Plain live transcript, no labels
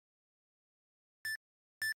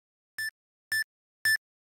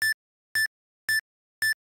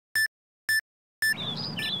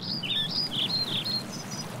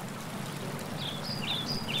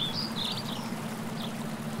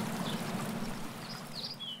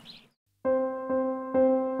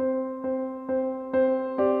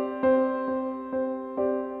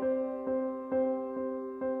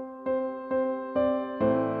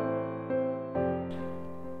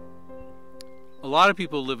lot of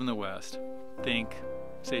people live in the West think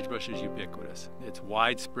sagebrush is ubiquitous. It's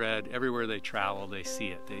widespread. Everywhere they travel, they see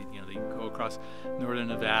it. They go across northern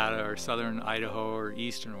Nevada or southern Idaho or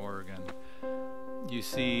eastern Oregon. You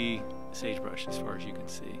see sagebrush as far as you can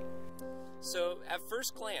see. So at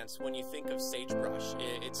first glance, when you think of sagebrush,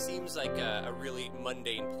 it seems like a really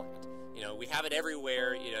mundane plant. You know, we have it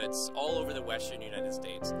everywhere. You know, it's all over the western United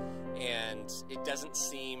States, and it doesn't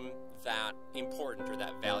seem that important or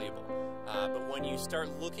that valuable. But when you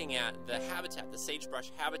start looking at the habitat, the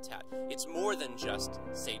sagebrush habitat, it's more than just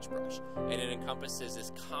sagebrush, and it encompasses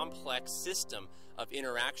this complex system of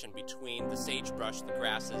interaction between the sagebrush, the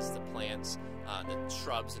grasses, the plants, the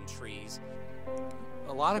shrubs and trees.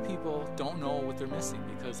 A lot of people don't know what they're missing,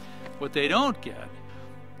 because what they don't get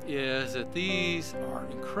is that these are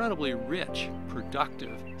incredibly rich,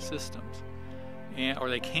 productive systems, or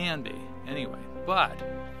they can be anyway. But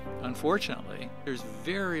unfortunately, there's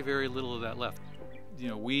very, very little of that left. You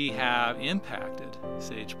know, we have impacted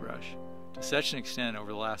sagebrush to such an extent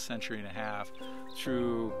over the last century and a half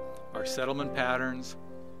through our settlement patterns,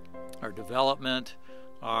 our development,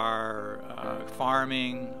 our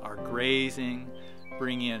farming, our grazing,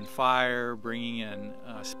 bringing in fire, bringing in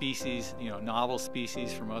species, novel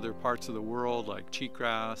species from other parts of the world like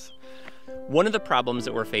cheatgrass. One of the problems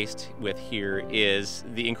that we're faced with here is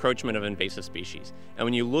the encroachment of invasive species. And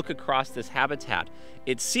when you look across this habitat,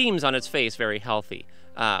 it seems on its face very healthy.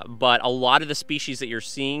 But a lot of the species that you're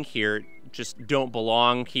seeing here just don't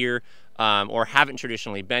belong here, or haven't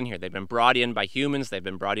traditionally been here. They've been brought in by humans, they've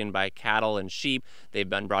been brought in by cattle and sheep, they've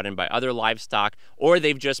been brought in by other livestock, or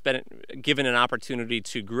they've just been given an opportunity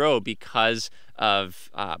to grow because of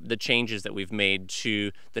the changes that we've made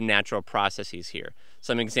to the natural processes here.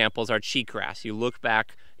 Some examples are cheatgrass. You look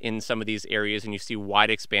back in some of these areas and you see wide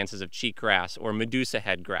expanses of cheatgrass or Medusa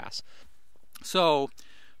head grass. So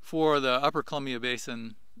for the Upper Columbia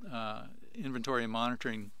Basin Inventory and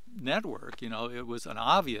Monitoring Network, it was an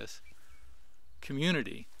obvious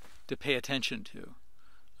community to pay attention to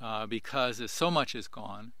because so much is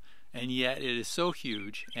gone, and yet it is so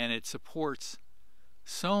huge and it supports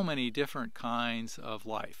so many different kinds of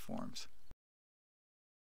life forms.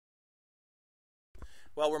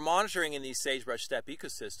 Well, we're monitoring in these sagebrush steppe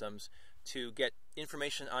ecosystems to get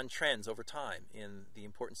information on trends over time in the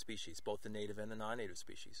important species, both the native and the non-native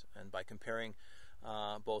species. And by comparing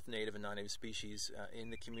both native and non-native species in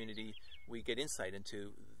the community, we get insight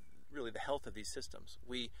into really the health of these systems.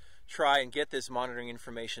 We try and get this monitoring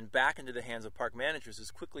information back into the hands of park managers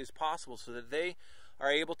as quickly as possible so that they are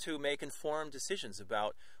able to make informed decisions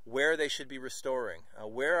about where they should be restoring.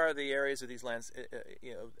 Where are the areas of these lands,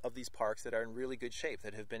 of these parks that are in really good shape,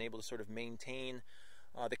 that have been able to sort of maintain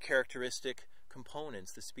the characteristic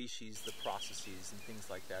components, the species, the processes, and things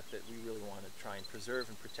like that that we really want to try and preserve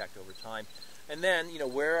and protect over time. And then,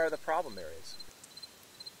 where are the problem areas?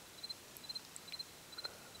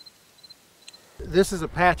 This is a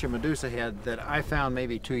patch of Medusa head that I found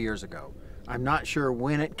maybe 2 years ago. I'm not sure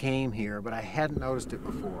when it came here, but I hadn't noticed it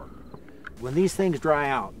before. When these things dry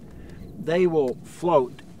out, they will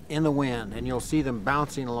float in the wind and you'll see them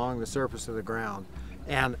bouncing along the surface of the ground.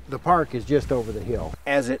 And the park is just over the hill.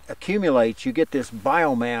 As it accumulates, you get this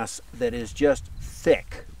biomass that is just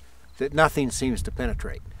thick, that nothing seems to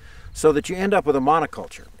penetrate. So that you end up with a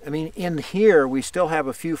monoculture. I mean, in here we still have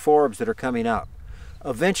a few forbs that are coming up.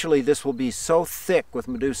 Eventually this will be so thick with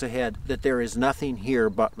Medusa head that there is nothing here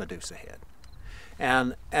but Medusa head.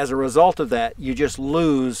 And as a result of that, you just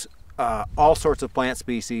lose all sorts of plant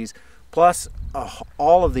species, plus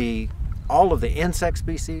all of the insect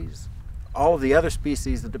species, all of the other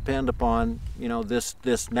species that depend upon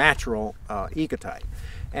this natural ecotype.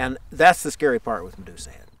 And that's the scary part with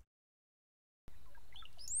Medusa head.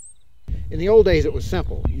 In the old days it was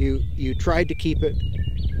simple. You tried to keep it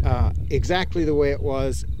exactly the way it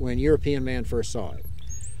was when European man first saw it.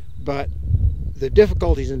 But the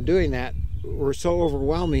difficulties in doing that were so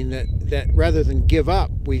overwhelming that rather than give up,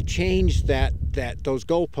 we've changed those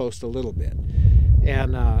goalposts a little bit.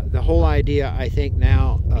 And the whole idea, I think,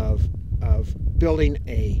 now of building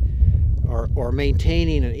or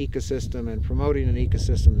maintaining an ecosystem and promoting an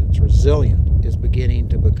ecosystem that's resilient is beginning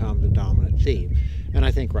to become the dominant theme, and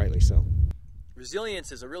I think rightly so.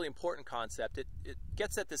 Resilience is a really important concept. It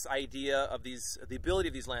gets at this idea of the ability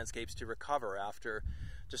of these landscapes to recover after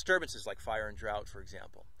disturbances like fire and drought, for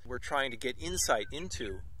example. We're trying to get insight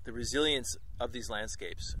into the resilience of these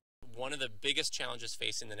landscapes. One of the biggest challenges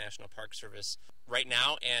facing the National Park Service right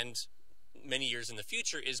now and many years in the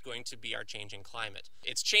future is going to be our changing climate.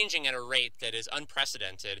 It's changing at a rate that is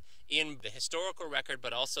unprecedented in the historical record,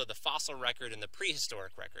 but also the fossil record and the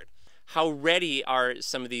prehistoric record. how ready are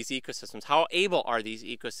some of these ecosystems? How able are these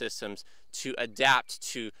ecosystems to adapt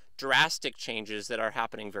to drastic changes that are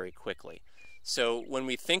happening very quickly? So when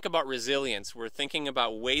we think about resilience, we're thinking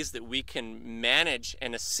about ways that we can manage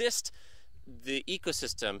and assist the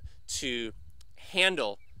ecosystem to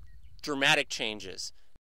handle dramatic changes.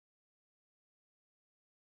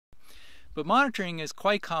 But monitoring is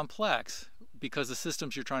quite complex because the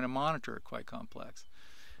systems you're trying to monitor are quite complex.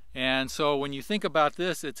 And so when you think about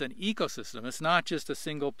this, it's an ecosystem. It's not just a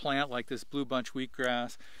single plant like this blue bunch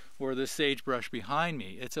wheatgrass or this sagebrush behind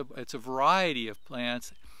me. It's a variety of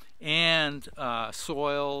plants and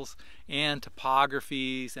soils and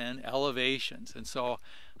topographies and elevations. And so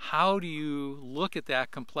how do you look at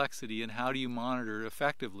that complexity and how do you monitor it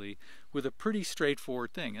effectively with a pretty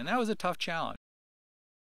straightforward thing? And that was a tough challenge.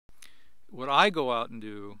 What I go out and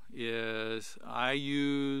do is I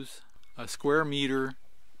use a square meter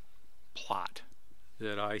plot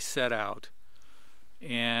that I set out,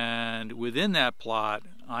 and within that plot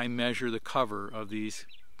I measure the cover of these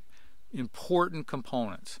important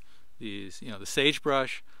components. These, the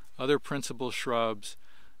sagebrush, other principal shrubs,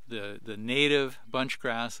 the native bunch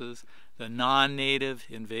grasses, the non-native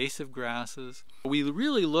invasive grasses. We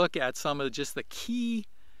really look at some of just the key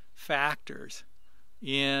factors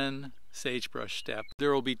in Sagebrush Steppe.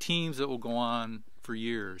 There will be teams that will go on for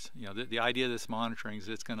years. The idea of this monitoring is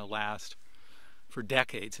it's going to last for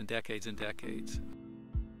decades and decades and decades.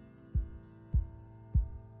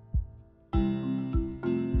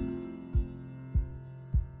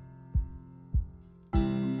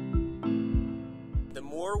 The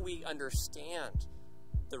more we understand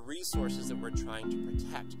the resources that we're trying to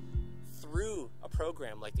protect through a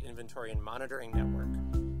program like the Inventory and Monitoring Network,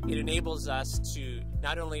 it enables us to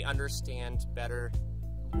not only understand better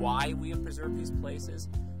why we have preserved these places,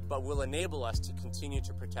 but will enable us to continue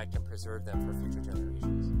to protect and preserve them for future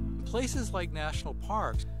generations. Places like national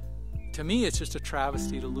parks, to me it's just a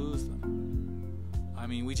travesty to lose them. I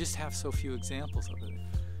mean, we just have so few examples of it.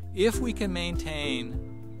 If we can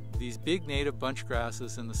maintain these big native bunch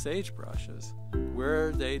grasses and the sagebrushes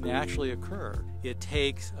where they naturally occur, it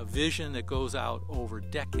takes a vision that goes out over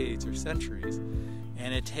decades or centuries,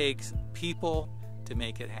 and it takes people to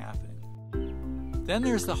make it happen. Then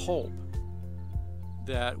there's the hope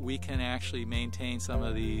that we can actually maintain some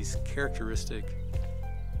of these characteristic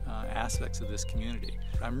aspects of this community.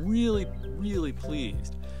 I'm really, really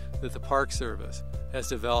pleased that the Park Service has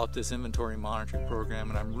developed this inventory monitoring program,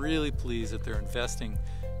 and I'm really pleased that they're investing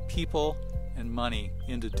people and money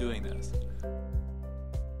into doing this.